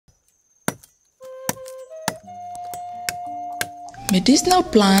Medicinal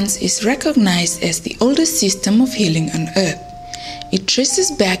plants is recognized as the oldest system of healing on Earth. It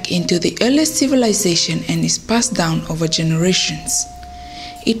traces back into the earliest civilization and is passed down over generations.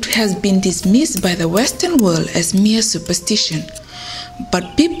 It has been dismissed by the Western world as mere superstition,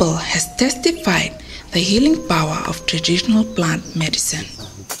 but people has testified the healing power of traditional plant medicine.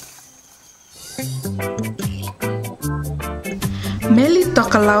 Meli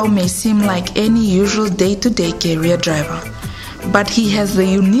Tokelau may seem like any usual day-to-day career driver, but he has the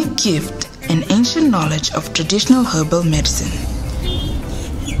unique gift and ancient knowledge of traditional herbal medicine.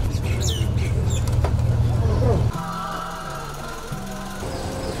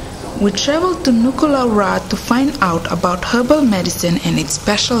 We traveled to Laucala to find out about herbal medicine and its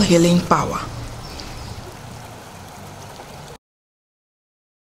special healing power.